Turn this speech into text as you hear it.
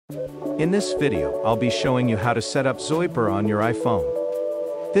In this video, I'll be showing you how to set up Zoiper on your iPhone.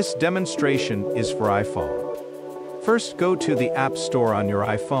 This demonstration is for iPhone. First, go to the App Store on your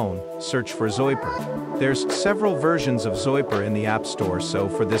iPhone, search for Zoiper. There's several versions of Zoiper in the App Store, so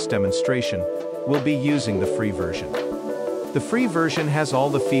for this demonstration, we'll be using the free version. The free version has all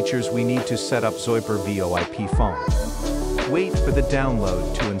the features we need to set up Zoiper VoIP phone. Wait for the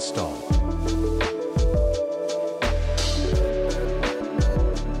download to install.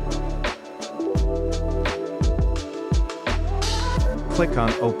 Click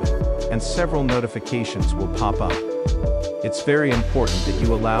on Open, and several notifications will pop up. It's very important that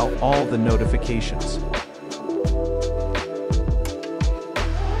you allow all the notifications.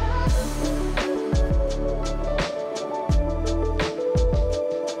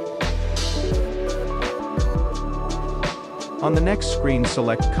 On the next screen,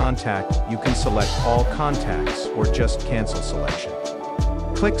 select Contact. You can select all contacts or just cancel selection.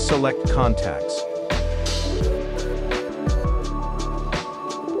 Click Select Contacts.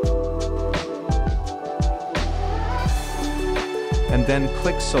 And then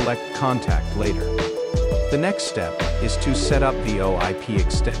click Select Contact later. The next step is to set up VoIP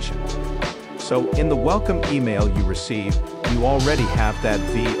extension. So in the welcome email you receive, you already have that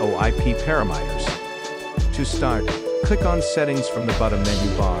VoIP parameters. To start, click on Settings from the bottom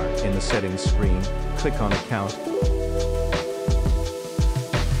menu bar in the Settings screen. Click on Account.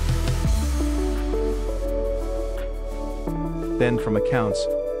 Then from Accounts,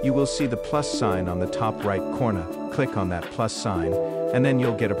 you will see the plus sign on the top right corner. Click on that plus sign, and then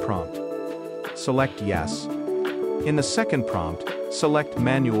you'll get a prompt. Select Yes. In the second prompt, select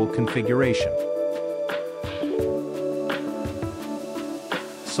Manual Configuration.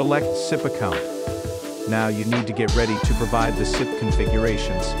 Select SIP account. Now you need to get ready to provide the SIP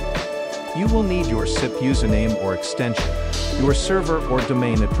configurations. You will need your SIP username or extension, your server or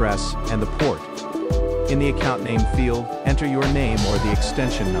domain address, and the port. In the account name field, enter your name or the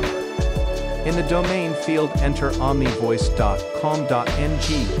extension number. In the domain field, enter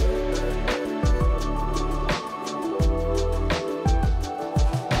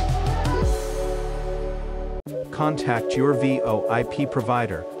omnivoice.com.ng. Contact your VoIP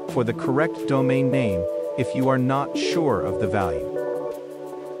provider for the correct domain name if you are not sure of the value.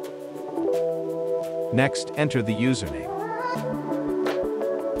 Next, enter the username.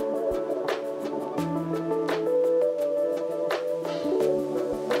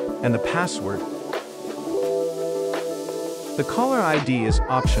 And the password. The caller ID is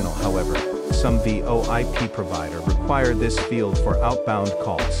optional, however. Some VoIP provider require this field for outbound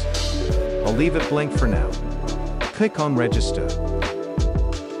calls. I'll leave it blank for now. Click on Register.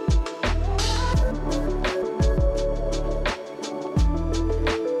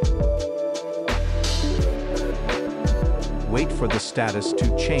 Wait for the status to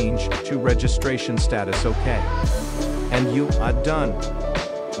change to registration status OK. And you are done.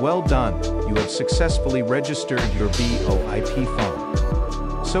 Well done, you have successfully registered your VoIP phone.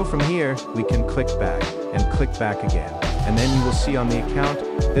 So from here, we can click back, and click back again, and then you will see on the account,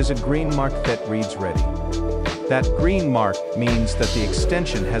 there's a green mark that reads Ready. That green mark means that the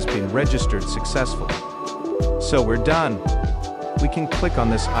extension has been registered successfully. So we're done. We can click on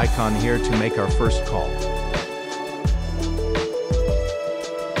this icon here to make our first call.